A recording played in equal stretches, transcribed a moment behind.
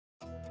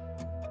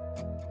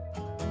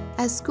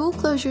As school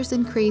closures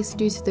increase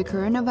due to the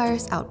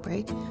coronavirus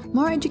outbreak,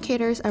 more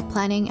educators are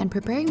planning and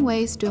preparing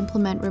ways to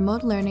implement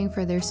remote learning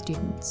for their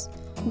students.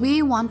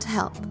 We want to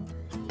help.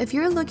 If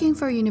you're looking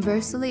for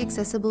universally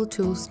accessible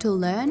tools to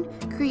learn,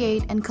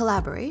 create, and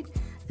collaborate,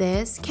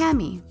 there's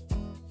Kami.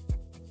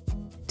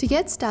 To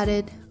get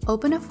started,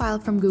 open a file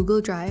from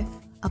Google Drive,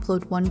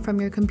 upload one from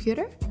your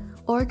computer,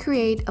 or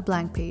create a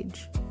blank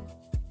page.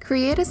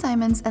 Create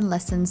assignments and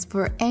lessons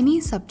for any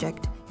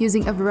subject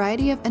using a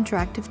variety of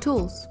interactive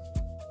tools.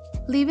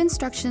 Leave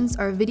instructions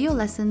or video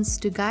lessons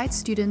to guide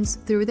students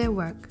through their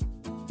work.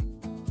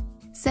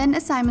 Send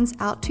assignments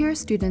out to your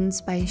students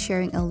by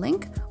sharing a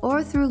link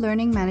or through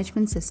learning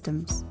management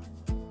systems.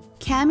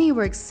 Kami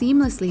works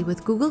seamlessly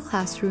with Google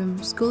Classroom,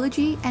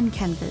 Schoology, and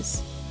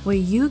Canvas, where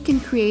you can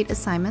create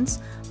assignments,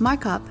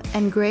 markup,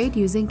 and grade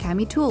using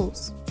Kami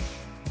tools.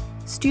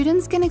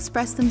 Students can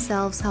express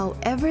themselves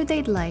however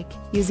they'd like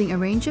using a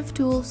range of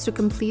tools to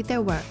complete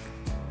their work.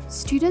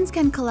 Students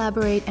can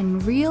collaborate in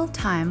real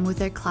time with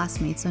their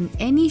classmates on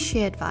any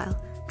shared file,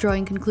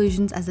 drawing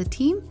conclusions as a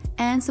team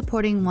and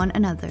supporting one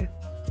another.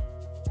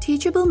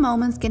 Teachable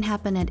moments can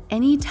happen at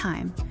any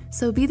time,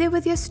 so be there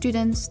with your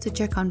students to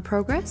check on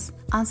progress,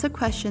 answer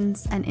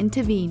questions, and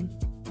intervene.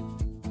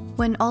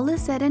 When all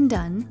is said and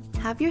done,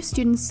 have your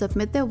students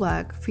submit their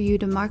work for you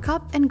to mark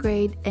up and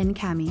grade in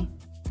Kami.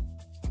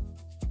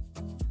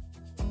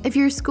 If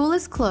your school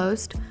is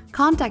closed,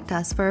 contact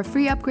us for a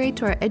free upgrade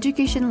to our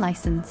education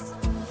license.